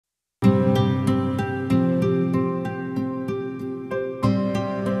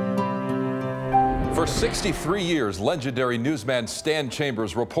For 63 years, legendary newsman Stan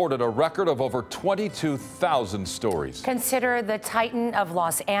Chambers reported a record of over 22,000 stories. Considered the Titan of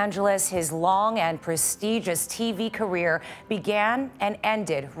Los Angeles, his long and prestigious TV career began and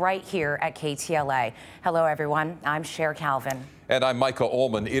ended right here at KTLA. Hello, everyone. I'm Cher Calvin. And I'm Micah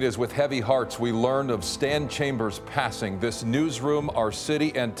Ullman. It is with heavy hearts we learned of Stan Chambers' passing. This newsroom, our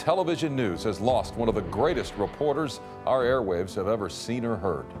city, and television news has lost one of the greatest reporters our airwaves have ever seen or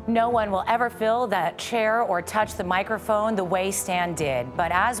heard. No one will ever fill that chair or touch the microphone the way Stan did.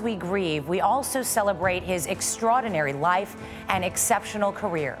 But as we grieve, we also celebrate his extraordinary life and exceptional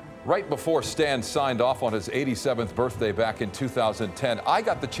career. Right before Stan signed off on his 87th birthday back in 2010, I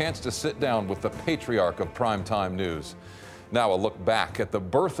got the chance to sit down with the patriarch of primetime news. Now a look back at the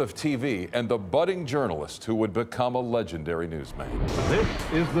birth of TV and the budding journalist who would become a legendary newsman. This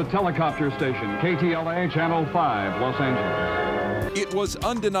is the Telecopter Station, KTLA Channel 5, Los Angeles. It was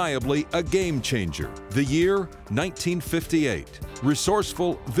undeniably a game changer. The year, 1958.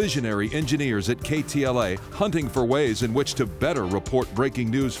 Resourceful, visionary engineers at KTLA, hunting for ways in which to better report breaking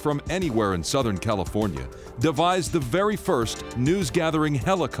news from anywhere in Southern California, devised the very first news-gathering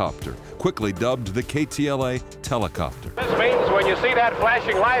helicopter, quickly dubbed the KTLA Telecopter. This means when you see that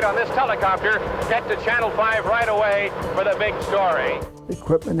flashing light on this telecopter, get to Channel 5 right away for the big story.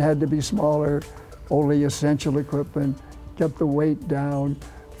 Equipment had to be smaller, only essential equipment, get the weight down,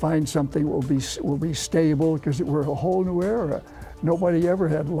 find something that will be stable, because it were a whole new era. Nobody ever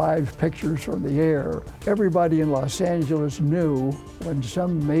had live pictures from the air. Everybody in Los Angeles knew when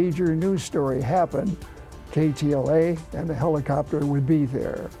some major news story happened, KTLA and the helicopter would be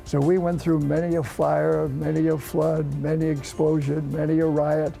there. So we went through many a fire, many a flood, many explosion, many a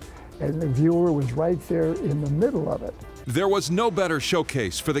riot, and the viewer was right there in the middle of it. There was no better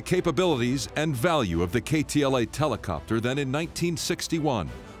showcase for the capabilities and value of the KTLA Telecopter than in 1961,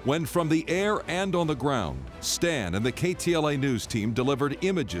 when from the air and on the ground, Stan and the KTLA news team delivered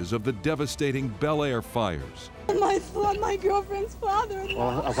images of the devastating Bel Air fires. My girlfriend's father.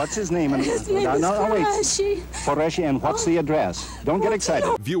 Well, what's his name? His name is Qureshi. Qureshi, and what's the address? Don't get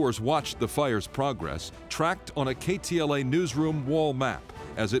excited. Viewers watched the fire's progress, tracked on a KTLA newsroom wall map,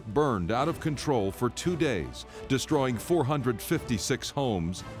 as it burned out of control for 2 days, destroying 456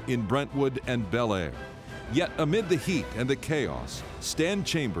 homes in Brentwood and Bel Air. Yet amid the heat and the chaos, Stan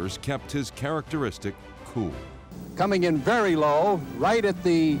Chambers kept his characteristic cool. Coming in very low, right at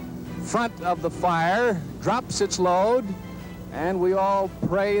the front of the fire, drops its load, and we all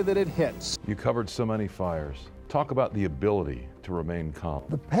pray that it hits. You covered so many fires. Talk about the ability to remain calm.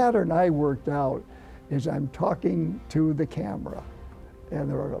 The pattern I worked out is I'm talking to the camera. And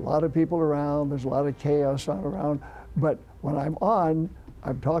there are a lot of people around, there's a lot of chaos on around, but when I'm on,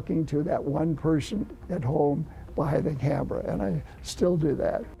 I'm talking to that one person at home behind the camera, and I still do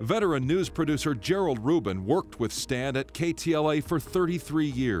that. Veteran news producer Gerald Rubin worked with Stan at KTLA for 33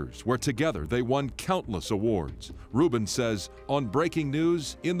 years, where together they won countless awards. Rubin says, on breaking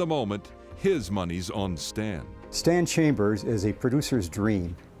news, in the moment, his money's on Stan. Stan Chambers is a producer's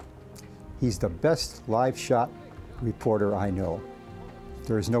dream. He's the best live shot reporter I know.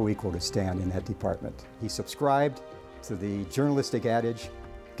 There is no equal to Stan in that department. He subscribed to the journalistic adage,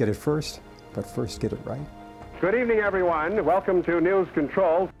 get it first, but first get it right. Good evening, everyone. Welcome to News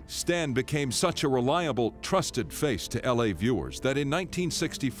Control. Stan became such a reliable, trusted face to LA viewers that in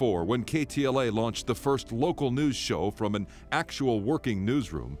 1964, when KTLA launched the first local news show from an actual working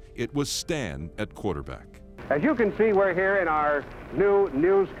newsroom, it was Stan at quarterback. As you can see, we're here in our new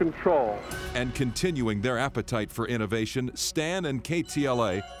News Control. And continuing their appetite for innovation, Stan and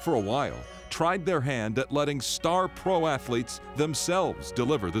KTLA, for a while, tried their hand at letting star pro athletes themselves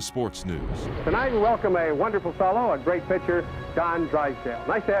deliver the sports news. Tonight we welcome a wonderful fellow, a great pitcher, Don Drysdale.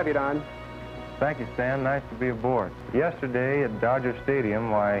 Nice to have you, Don. Thank you, Stan. Nice to be aboard. Yesterday at Dodger Stadium,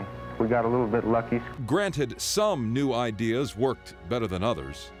 why, we got a little bit lucky. Granted, some new ideas worked better than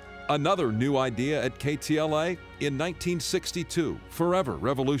others. Another new idea at KTLA in 1962 forever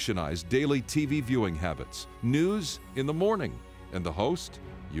revolutionized daily TV viewing habits. News in the morning. And the host,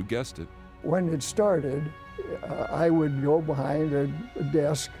 you guessed it. When it started, I would go behind a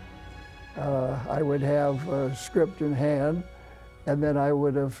desk. I would have a script in hand, and then I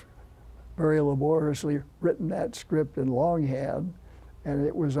would have very laboriously written that script in longhand, and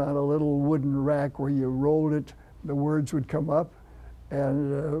it was on a little wooden rack where you rolled it, the words would come up,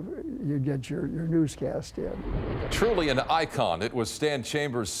 and you get your newscast in. Truly an icon, it was Stan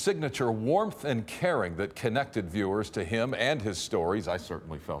Chambers' signature warmth and caring that connected viewers to him and his stories. I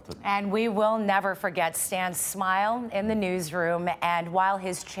certainly felt it. And we will never forget Stan's smile in the newsroom. And while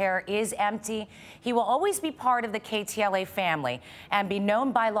his chair is empty, he will always be part of the KTLA family and be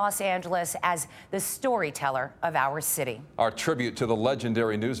known by Los Angeles as the storyteller of our city. Our tribute to the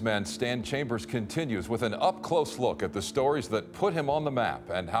legendary newsman Stan Chambers continues with an up-close look at the stories that put him on the map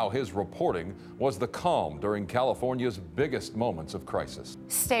and how his reporting was the calm during California's biggest moments of crisis.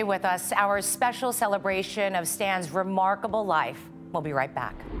 Stay with us. Our special celebration of Stan's remarkable life. We'll be right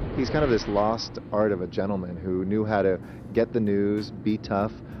back. He's kind of this lost art of a gentleman who knew how to get the news, be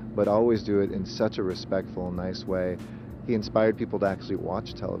tough, but always do it in such a respectful, nice way. He inspired people to actually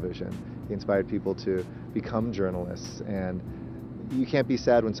watch television. He inspired people to become journalists. And you can't be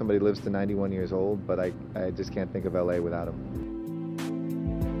sad when somebody lives to 91 years old, but I just can't think of LA without him.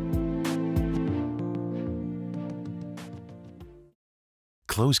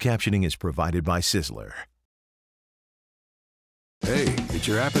 Closed captioning is provided by Sizzler. Hey, it's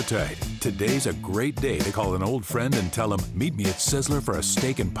your appetite. Today's a great day to call an old friend and tell him, meet me at Sizzler for a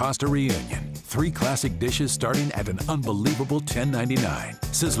steak and pasta reunion. 3 classic dishes starting at an unbelievable $10.99.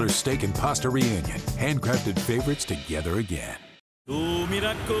 Sizzler's Steak and Pasta Reunion. Handcrafted favorites together again. Tu mi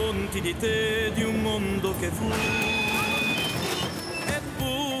racconti di te, di un mondo che fu.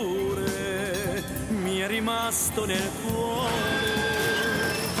 Eppure mi è rimasto nel cuore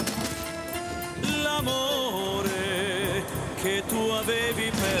l'amore che tu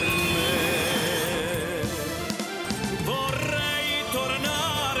avevi per me. Vorrei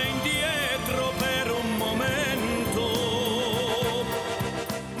tornare indietro per un momento.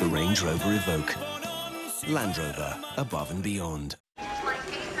 The Range Rover Evoque. Land Rover, above and beyond.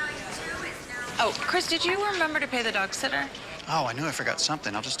 Oh, Chris, did you remember to pay the dog sitter? Oh, I knew I forgot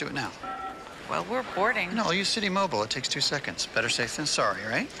something. I'll just do it now. Well, we're boarding. No, I'll use City Mobile. It takes 2 seconds. Better safe than sorry,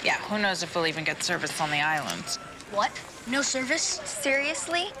 right? Yeah, who knows if we'll even get service on the islands. What? No service?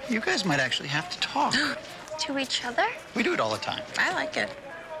 Seriously? You guys might actually have to talk. To each other? We do it all the time. I like it.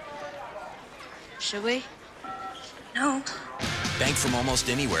 Should we? No. Bank from almost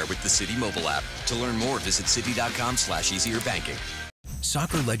anywhere with the City mobile app. To learn more, visit citi.com/easierbanking.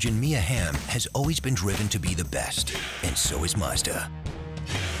 Soccer legend Mia Hamm has always been driven to be the best, and so is Mazda.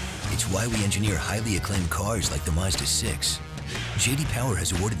 It's why we engineer highly acclaimed cars like the Mazda 6. J.D. Power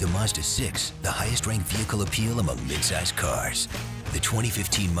has awarded the Mazda 6 the highest-ranked vehicle appeal among midsize cars. The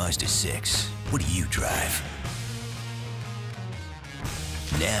 2015 Mazda 6. What do you drive?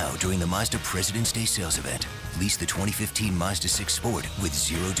 Now, during the Mazda President's Day sales event, lease the 2015 Mazda 6 Sport with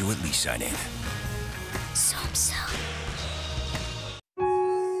 0 due-at lease signing. So.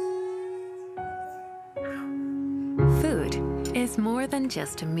 Food is more than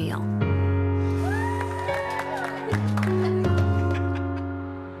just a meal.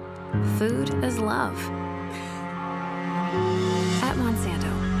 Food is love. At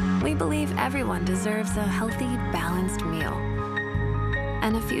Monsanto, we believe everyone deserves a healthy, balanced meal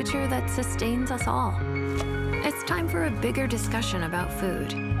and a future that sustains us all. It's time for a bigger discussion about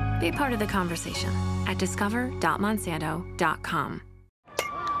food. Be part of the conversation at discover.monsanto.com.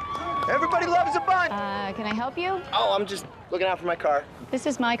 Everybody loves a bun. Can I help you? Oh, I'm just looking out for my car. This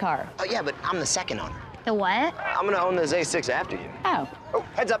is my car. Oh, yeah, but I'm the second owner. The what? I'm gonna own this A6 after you. Oh. Oh,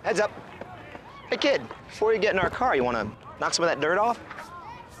 heads up, heads up. Hey, kid, before you get in our car, you wanna knock some of that dirt off?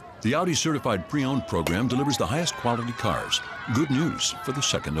 The Audi Certified Pre-Owned program delivers the highest quality cars. Good news for the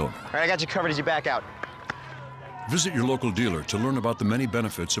second owner. All right, I got you covered as you back out. Visit your local dealer to learn about the many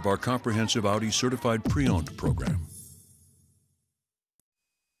benefits of our comprehensive Audi Certified Pre-Owned program.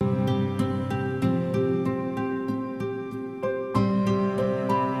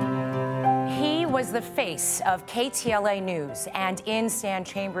 Was the face of KTLA News, and in Stan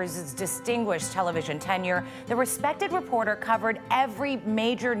Chambers' distinguished television tenure, the respected reporter covered every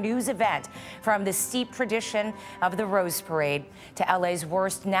major news event, from the steep tradition of the Rose Parade to LA's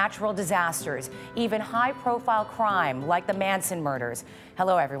worst natural disasters, even high-profile crime like the Manson murders.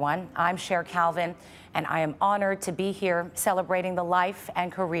 Hello, everyone. I'm Cher Calvin, and I am honored to be here celebrating the life and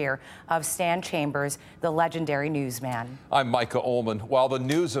career of Stan Chambers, the legendary newsman. I'm Micah Ullman. While the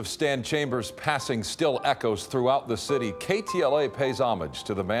news of Stan Chambers' passing still echoes throughout the city, KTLA pays homage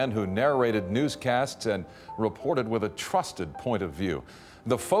to the man who narrated newscasts and reported with a trusted point of view.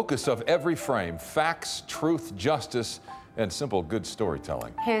 The focus of every frame, facts, truth, justice, and simple good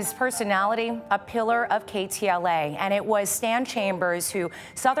storytelling. His personality, a pillar of KTLA, and it was Stan Chambers who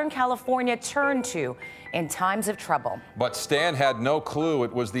Southern California turned to in times of trouble. But Stan had no clue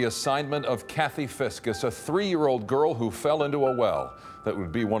it was the assignment of Kathy Fiscus, a 3-year-old girl who fell into a well. that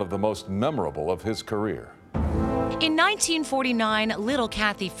would be one of the most memorable of his career. In 1949, little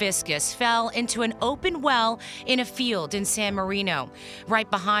Kathy Fiscus fell into an open well in a field in San Marino. Right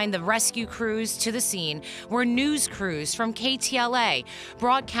behind the rescue crews to the scene were news crews from KTLA,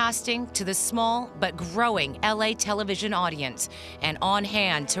 broadcasting to the small but growing LA television audience. And on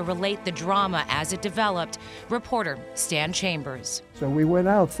hand to relate the drama as it developed, reporter Stan Chambers. So we went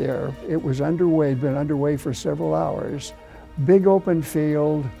out there. It was underway, had been underway for several hours. Big open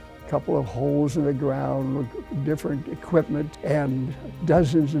field, couple of holes in the ground with different equipment, and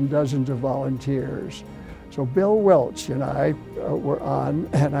dozens of volunteers. So Bill Welch and I were on,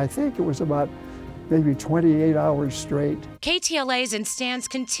 and I think it was about maybe 28 hours straight. KTLA's and Stan's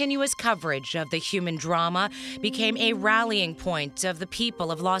continuous coverage of the human drama became a rallying point of the people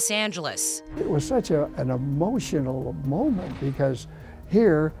of Los Angeles. It was such an emotional moment because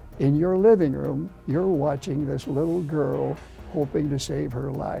here in your living room, you're watching this little girl hoping to save her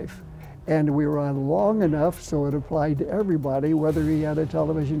life. And we were on long enough so it applied to everybody, whether he had a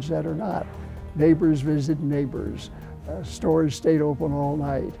television set or not. Neighbors visited neighbors. Stores stayed open all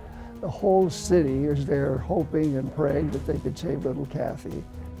night. The whole city was there hoping and praying that they could save little Kathy.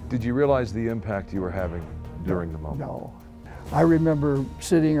 Did you realize the impact you were having during the moment? No. I remember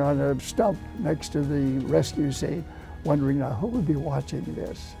sitting on a stump next to the rescue scene, wondering now who would be watching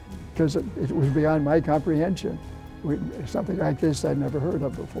this? Because it was beyond my comprehension. Something like this I'd never heard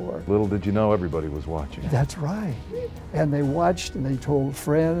of before. Little did you know everybody was watching. That's right. And they watched and they told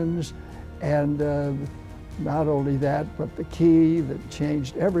friends, and not only that, but the key that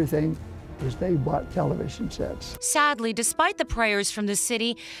changed everything is they bought television sets. Sadly, despite the prayers from the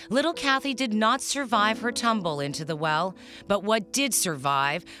city, little Kathy did not survive her tumble into the well. But what did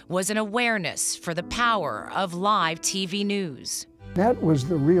survive was an awareness for the power of live TV news. That was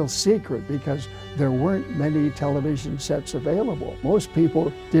the real secret because there weren't many television sets available. Most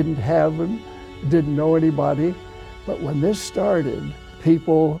people didn't have them, didn't know anybody, but when this started,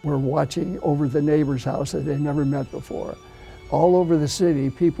 people were watching over the neighbor's house that they'd never met before. All over the city,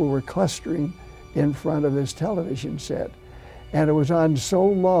 people were clustering in front of this television set. And it was on so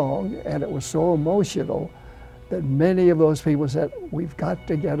long and it was so emotional that many of those people said, we've got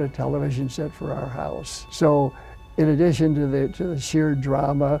to get a television set for our house. So in addition to the sheer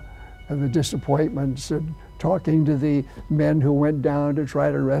drama and the disappointments and talking to the men who went down to try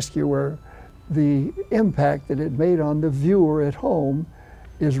to rescue her, the impact that it made on the viewer at home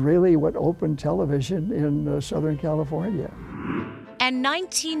is really what opened television in Southern California. And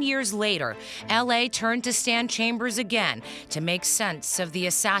 19 years later, LA turned to Stan Chambers again to make sense of the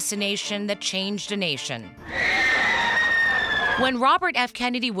assassination that changed a nation. When Robert F.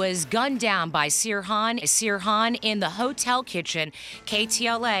 Kennedy was gunned down by Sirhan in the hotel kitchen,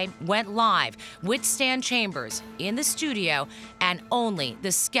 KTLA went live with Stan Chambers in the studio and only the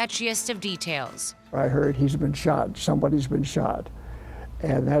sketchiest of details. I heard he's been shot, somebody's been shot.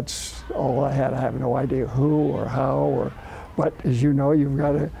 And that's all I had. I have no idea who or how, but as you know, you've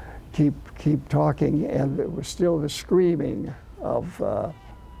got to keep talking, and it was still the screaming of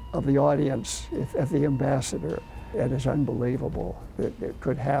the audience at the ambassador. And it's unbelievable that it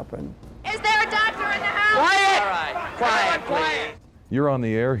could happen. Is there a doctor in the house? Quiet! All right, quiet, please. You're on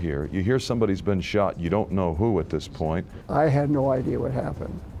the air here. You hear somebody's been shot. You don't know who at this point. I had no idea what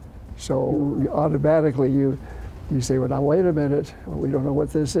happened. So automatically you say, well, now wait a minute. We don't know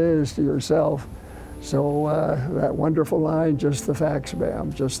what this is, to yourself. So that wonderful line, just the facts,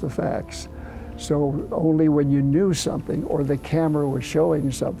 ma'am, just the facts. So only when you knew something or the camera was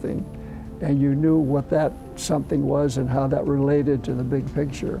showing something and you knew what that something was and how that related to the big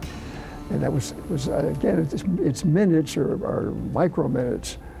picture. And that was again, it's minutes or micro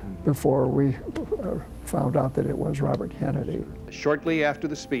minutes before we found out that it was Robert Kennedy. Shortly after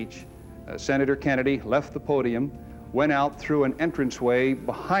the speech, Senator Kennedy left the podium, went out through an entranceway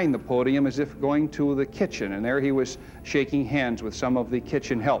behind the podium as if going to the kitchen, and there he was shaking hands with some of the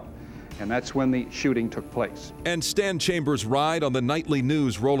kitchen help. And that's when the shooting took place. And Stan Chambers' ride on the nightly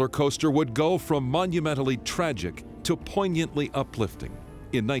news roller coaster would go from monumentally tragic to poignantly uplifting.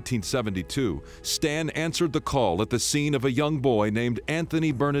 In 1972, Stan answered the call at the scene of a young boy named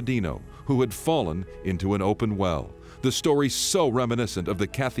Anthony Bernardino, who had fallen into an open well. The story so reminiscent of the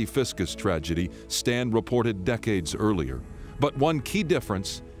Kathy Fiscus tragedy Stan reported decades earlier. But one key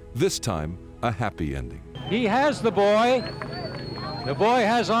difference, this time a happy ending. He has the boy. The boy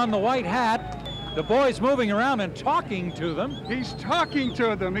has on the white hat. The boy's moving around and talking to them. He's talking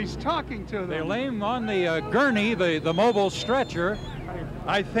to them. He's talking to them. They lay him on the gurney, the mobile stretcher.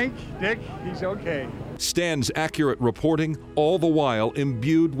 I think, Dick, he's okay. Stan's accurate reporting, all the while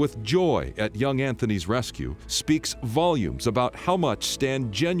imbued with joy at young Anthony's rescue, speaks volumes about how much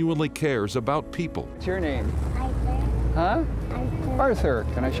Stan genuinely cares about people. What's your name? Huh? Arthur.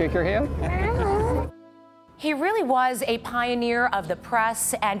 Can I shake your hand? He really was a pioneer of the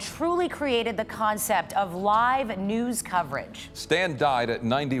press and truly created the concept of live news coverage. Stan died at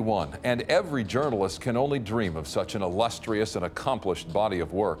 91, and every journalist can only dream of such an illustrious and accomplished body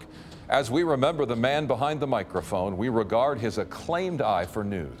of work. As we remember the man behind the microphone, we regard his acclaimed eye for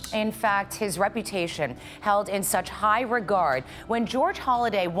news. In fact, his reputation held in such high regard. When George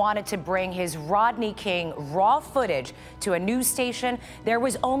Holliday wanted to bring his Rodney King raw footage to a news station, there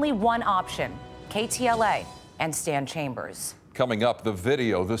was only one option: KTLA and Stan Chambers. Coming up, the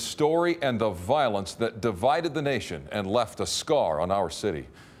video, the story, and the violence that divided the nation and left a scar on our city.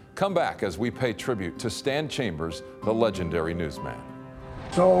 Come back as we pay tribute to Stan Chambers, the legendary newsman.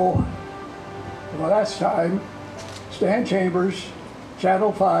 So, the last time, Stan Chambers,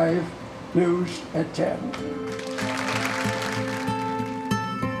 Channel 5, News at 10.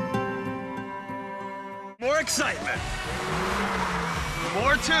 More excitement,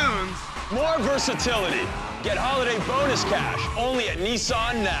 more tunes, more versatility. Get holiday bonus cash only at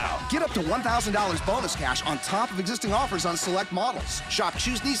Nissan now. Get up to $1,000 bonus cash on top of existing offers on select models. Shop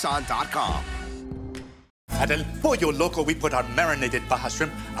ChooseNissan.com. At El Pollo Loco, we put our marinated Baja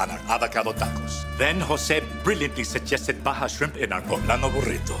shrimp on our avocado tacos. Then Jose brilliantly suggested Baja shrimp in our poblano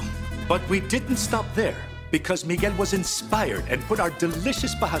burrito. But we didn't stop there, because Miguel was inspired and put our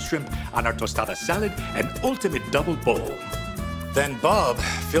delicious Baja shrimp on our tostada salad and ultimate double bowl. Then Bob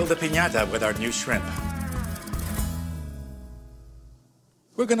filled the piñata with our new shrimp.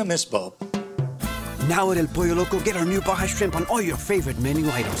 We're gonna miss Bob. Now at El Pollo Loco, get our new Baja shrimp on all your favorite menu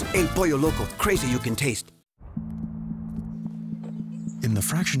items. El Pollo Loco, crazy you can taste. In the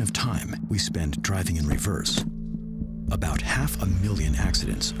fraction of time we spend driving in reverse, about 500,000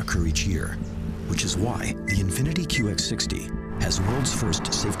 accidents occur each year, which is why the Infiniti QX60 has world's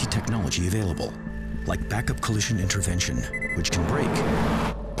first safety technology available, like backup collision intervention, which can brake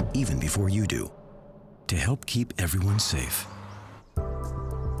even before you do, to help keep everyone safe.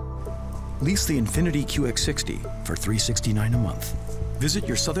 Lease the Infiniti QX60 for $369 a month. Visit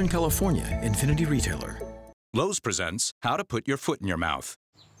your Southern California Infiniti retailer. Lowe's presents How to Put Your Foot in Your Mouth.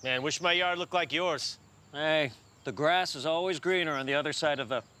 Man, wish my yard looked like yours. Hey, the grass is always greener on the other side of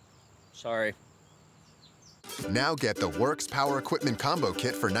the... Sorry. Now get the Works Power Equipment Combo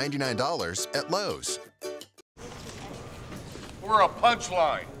Kit for $99 at Lowe's. We're a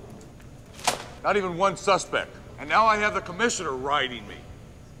punchline. Not even one suspect. And now I have the commissioner riding me.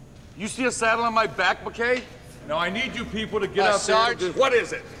 You see a saddle on my back, McKay? Now I need you people to get up Sarge, there. What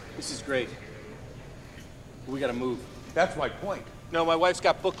is it? This is great. We gotta move. That's my point. No, my wife's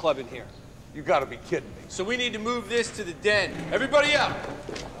got book club in here. You gotta be kidding me. So we need to move this to the den. Everybody up!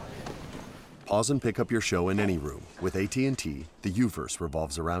 Pause and pick up your show in any room. With AT&T, the U-verse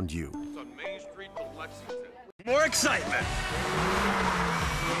revolves around you. It's on Main Street to Lexington. More excitement,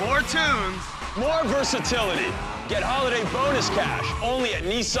 more tunes, more versatility. Get holiday bonus cash only at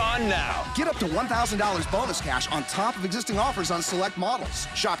Nissan now. Get up to $1,000 bonus cash on top of existing offers on select models.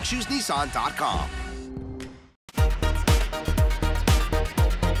 Shop ChooseNissan.com.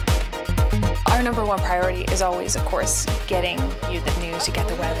 Our number one priority is always, of course, getting you the news, to get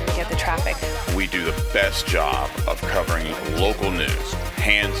the weather, to get the traffic. We do the best job of covering local news,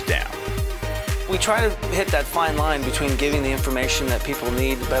 hands down. We try to hit that fine line between giving the information that people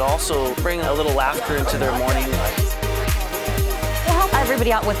need, but also bringing a little laughter into their morning. We'll help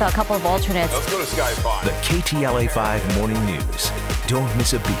everybody out with a couple of alternates. Let's go to Sky 5. The KTLA 5 Morning News. Don't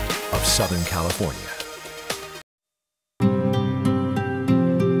miss a beat of Southern California.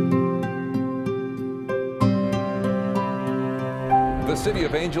 The City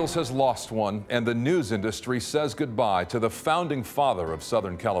of Angels has lost one, and the news industry says goodbye to the founding father of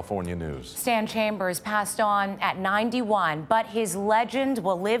Southern California news. Stan Chambers passed on at 91, but his legend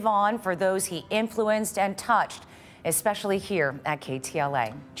will live on for those he influenced and touched, especially here at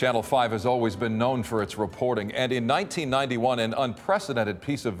KTLA. Channel 5 has always been known for its reporting, and in 1991, an unprecedented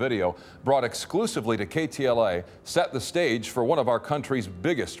piece of video brought exclusively to KTLA set the stage for one of our country's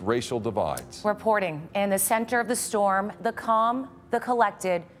biggest racial divides. Reporting in the center of the storm, the calm, the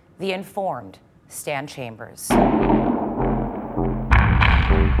collected, the informed, Stan Chambers.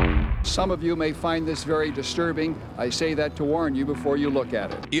 Some of you may find this very disturbing. I say that to warn you before you look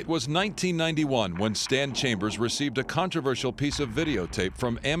at it. It was 1991 when Stan Chambers received a controversial piece of videotape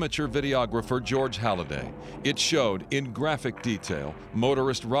from amateur videographer George Halliday. It showed, in graphic detail,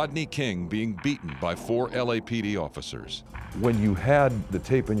 motorist Rodney King being beaten by 4 LAPD officers. When you had the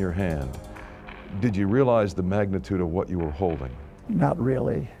tape in your hand, Did you realize the magnitude of what you were holding? Not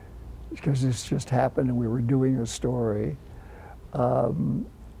really, because this just happened and we were doing a story. I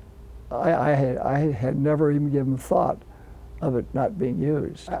had never even given thought of it not being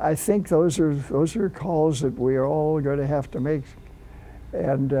used. I think those are calls that we are all going to have to make.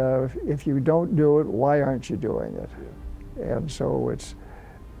 And if you don't do it, why aren't you doing it? And so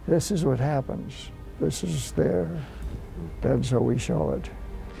this is what happens. This is there, and so we show it.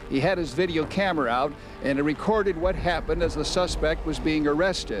 He had his video camera out and it recorded what happened as the suspect was being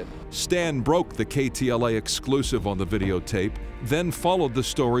arrested. Stan broke the KTLA exclusive on the videotape, then followed the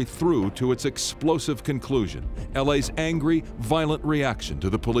story through to its explosive conclusion, LA's angry, violent reaction to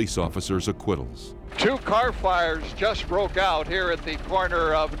the police officer's acquittals. 2 car fires just broke out here at the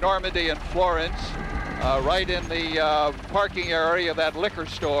corner of Normandy and Florence, right in the parking area of that liquor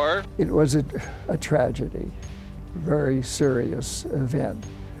store. It was a tragedy, very serious event,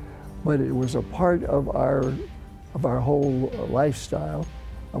 but it was a part of our whole lifestyle,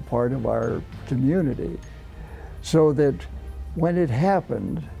 a part of our community, so that when it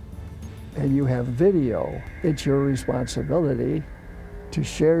happened and you have video, it's your responsibility to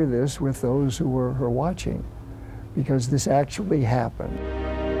share this with those who are watching, because this actually happened.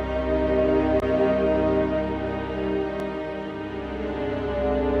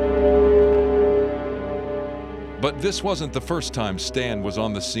 But this wasn't the first time Stan was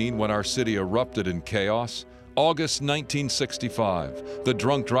on the scene when our city erupted in chaos. August 1965, the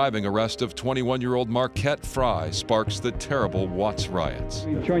drunk driving arrest of 21-year-old Marquette Fry sparks the terrible Watts riots.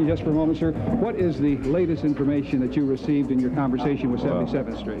 Join just for a moment, sir. What is the latest information that you received in your conversation with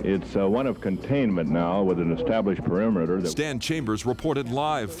 77th Street? It's one of containment now with an established perimeter. Stan Chambers reported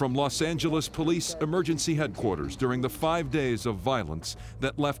live from Los Angeles Police Emergency Headquarters during the 5 days of violence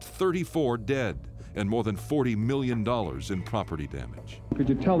that left 34 dead and more than $40 million in property damage. Could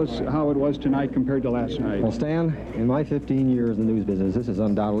you tell us how it was tonight compared to last night? Well, Stan, in my 15 years in the news business, this is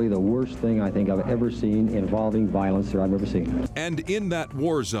undoubtedly the worst thing I think I've ever seen involving violence that I've ever seen. And in that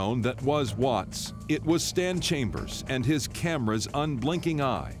war zone that was Watts, it was Stan Chambers and his camera's unblinking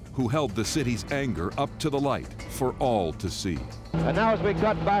eye who held the city's anger up to the light for all to see. And now as we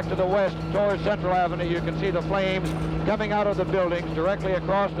cut back to the west towards Central Avenue, you can see the flames coming out of the buildings directly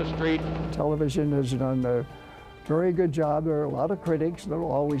across the street. Television has done a very good job. There are a lot of critics. There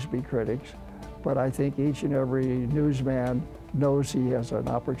will always be critics. But I think each and every newsman knows he has an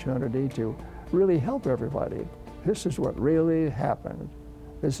opportunity to really help everybody. This is what really happened.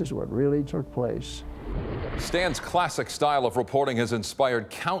 This is what really took place. Stan's classic style of reporting has inspired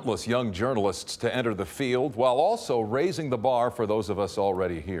countless young journalists to enter the field while also raising the bar for those of us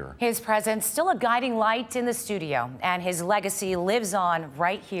already here. His presence still a guiding light in the studio, and his legacy lives on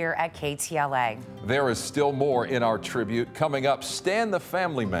right here at KTLA. There is still more in our tribute. Coming up, Stan the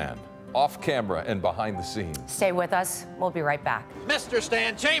Family Man, off camera and behind the scenes. Stay with us. We'll be right back. Mr.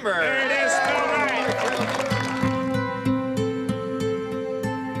 Stan Chambers. There it is. All right.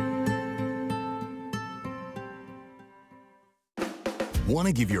 Want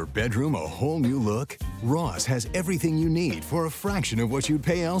to give your bedroom a whole new look? Ross has everything you need for a fraction of what you'd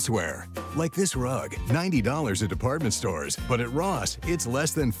pay elsewhere. Like this rug, $90 at department stores, but at Ross, it's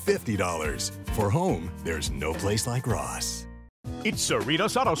less than $50. For home, there's no place like Ross. It's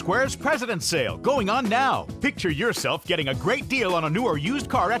Cerritos Auto Square's President's Sale, going on now. Picture yourself getting a great deal on a new or used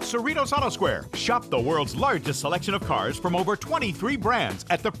car at Cerritos Auto Square. Shop the world's largest selection of cars from over 23 brands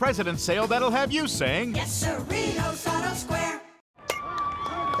at the President's Sale that'll have you saying, Yes, Cerritos Auto Square.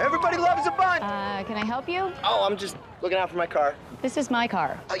 Everybody loves a bun. Can I help you? Oh, I'm just looking out for my car. This is my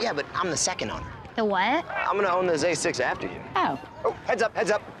car. Oh, yeah, but I'm the second owner. The what? I'm gonna own this A6 after you. Oh. Oh, heads up, heads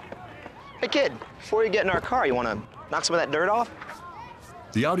up. Hey, kid, before you get in our car, you wanna knock some of that dirt off?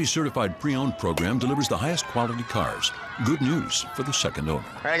 The Audi Certified Pre-Owned program delivers the highest quality cars. Good news for the second owner.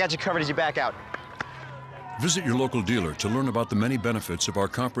 All right, I got you covered as you back out. Visit your local dealer to learn about the many benefits of our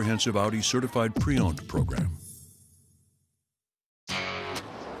comprehensive Audi Certified Pre-Owned program.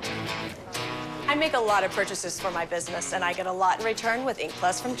 I make a lot of purchases for my business, and I get a lot in return with Ink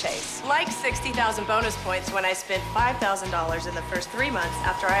Plus from Chase. Like 60,000 bonus points when I spent $5,000 in the first 3 months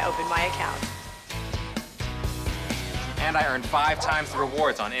after I opened my account. And I earned 5 times the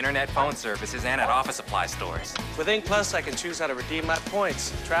rewards on internet phone services and at office supply stores. With Ink Plus, I can choose how to redeem my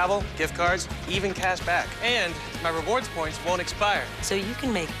points. Travel, gift cards, even cash back. And my rewards points won't expire. So you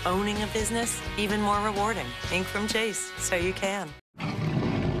can make owning a business even more rewarding. Ink from Chase, so you can.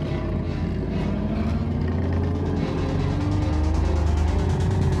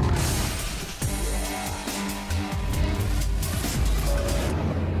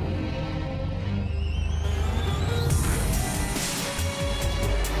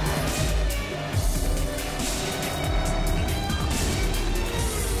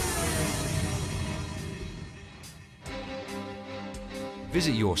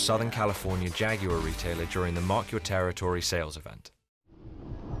 Visit your Southern California Jaguar retailer during the Mark Your Territory sales event.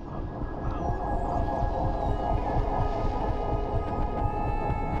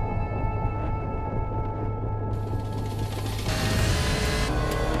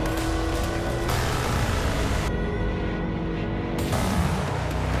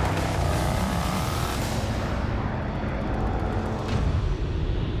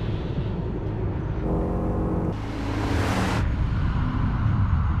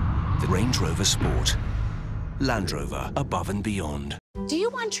 Range Rover Sport. Land Rover, above and beyond. Do you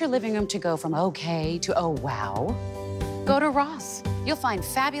want your living room to go from okay to oh wow? Go to Ross. You'll find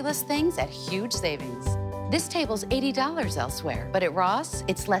fabulous things at huge savings. This table's $80 elsewhere, but at Ross,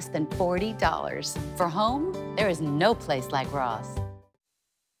 it's less than $40. For home, there is no place like Ross.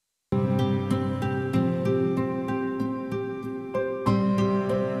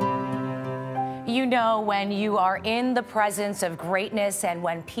 You know when you are in the presence of greatness and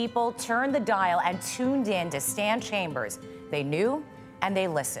when people turned the dial and tuned in to Stan Chambers, they knew and they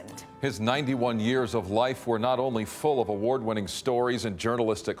listened. His 91 years of life were not only full of award-winning stories and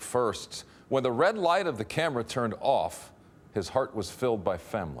journalistic firsts. When the red light of the camera turned off, his heart was filled by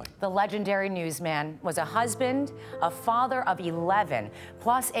family. The legendary newsman was a husband, a father of 11,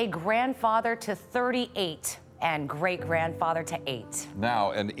 plus a grandfather to 38. And great-grandfather to 8.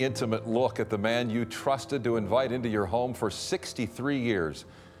 Now, an intimate look at the man you trusted to invite into your home for 63 years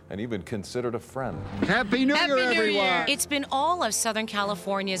and even considered a friend. Happy New Year, everyone! It's been all of Southern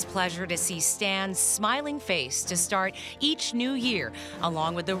California's pleasure to see Stan's smiling face to start each new year,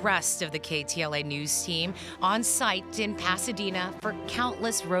 along with the rest of the KTLA News team, on site in Pasadena for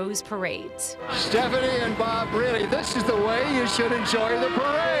countless Rose parades. Stephanie and Bob, really, this is the way you should enjoy the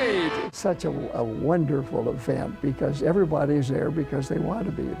parade! Such a wonderful event because everybody's there because they want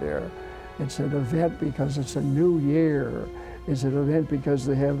to be there. It's an event because it's a new year. It's an event because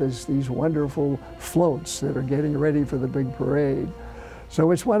they have these wonderful floats that are getting ready for the big parade. So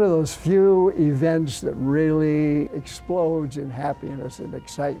it's one of those few events that really explodes in happiness and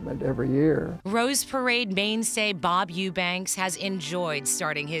excitement every year. Rose Parade mainstay Bob Eubanks has enjoyed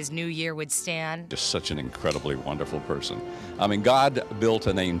starting his new year with Stan. Just such an incredibly wonderful person. I mean, God built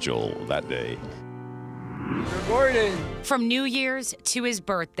an angel that day. Good morning. From New Year's to his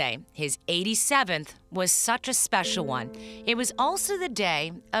birthday, his 87th was such a special one. It was also the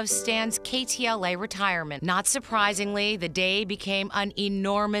day of Stan's KTLA retirement. Not surprisingly, the day became an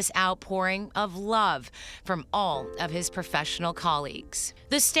enormous outpouring of love from all of his professional colleagues.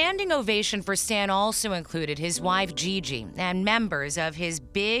 The standing ovation for Stan also included his wife Gigi and members of his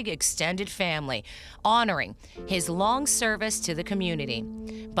big extended family, honoring his long service to the community.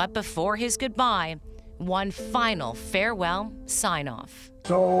 But before his goodbye, one final farewell sign-off.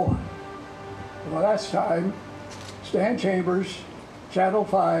 So, for the last time, Stan Chambers, Channel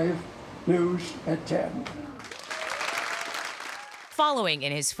 5, News at 10. Following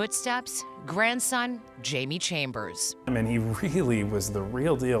in his footsteps, grandson Jamie Chambers. I mean, he really was the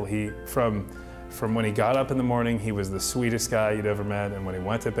real deal. From when he got up in the morning, he was the sweetest guy you'd ever met, and when he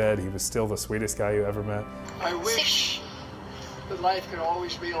went to bed, he was still the sweetest guy you ever met. I wish that life could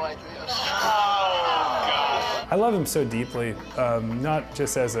always be like this. I love him so deeply, not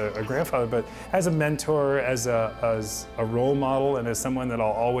just as a grandfather, but as a mentor, as a role model, and as someone that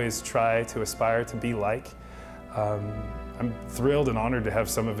I'll always try to aspire to be like. I'm thrilled and honored to have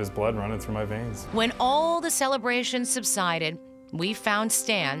some of his blood running through my veins. When all the celebrations subsided, we found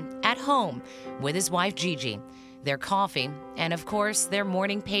Stan at home with his wife Gigi, their coffee, and of course their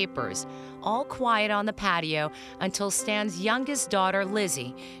morning papers, all quiet on the patio until Stan's youngest daughter,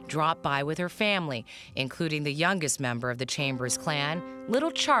 Lizzie, dropped by with her family, including the youngest member of the Chambers clan, little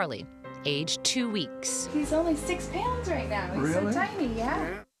Charlie, aged 2 weeks. He's only 6 pounds right now. He's Really? so tiny,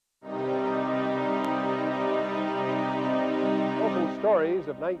 yeah. Local stories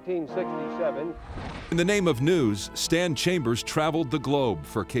of 1967. In the name of news, Stan Chambers traveled the globe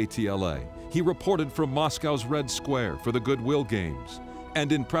for KTLA. He reported from Moscow's Red Square for the Goodwill Games.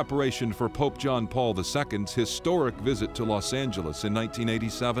 And in preparation for Pope John Paul II's historic visit to Los Angeles in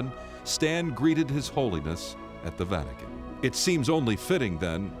 1987, Stan greeted His Holiness at the Vatican. It seems only fitting,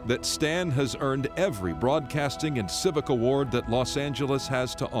 then, that Stan has earned every broadcasting and civic award that Los Angeles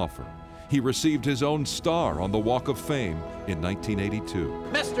has to offer. He received his own star on the Walk of Fame in 1982.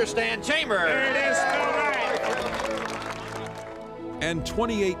 Mr. Stan Chambers! There it is, And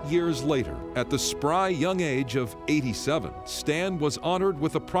 28 years later, at the spry young age of 87, Stan was honored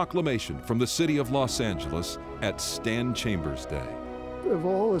with a proclamation from the city of Los Angeles at Stan Chambers Day. Of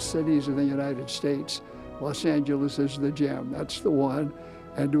all the cities in the United States, Los Angeles is the gem. That's the one.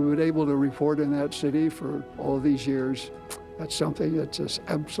 And to be able to report in that city for all these years, That's something that's just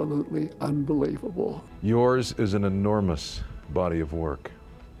absolutely unbelievable. Yours is an enormous body of work.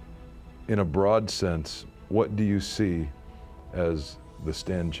 In a broad sense, what do you see as the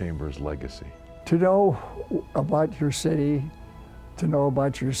Stan Chambers legacy? To know about your city, to know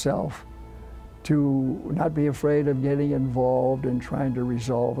about yourself, to not be afraid of getting involved and trying to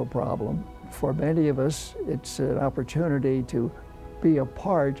resolve a problem. For many of us, it's an opportunity to be a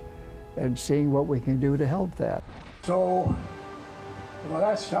part and seeing what we can do to help that. So, for the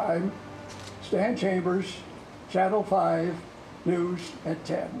last time, Stan Chambers, Channel 5, News at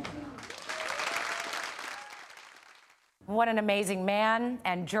 10. What an amazing man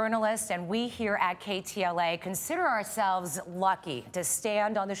and journalist, and we here at KTLA consider ourselves lucky to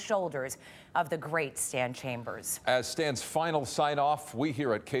stand on the shoulders of the great Stan Chambers. As Stan's final sign-off, we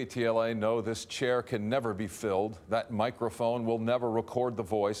here at KTLA know this chair can never be filled. That microphone will never record the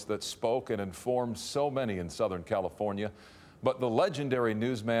voice that spoke and informed so many in Southern California. But the legendary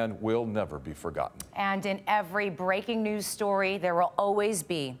newsman will never be forgotten. And in every breaking news story, there will always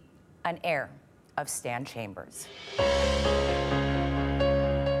be an air of Stan Chambers.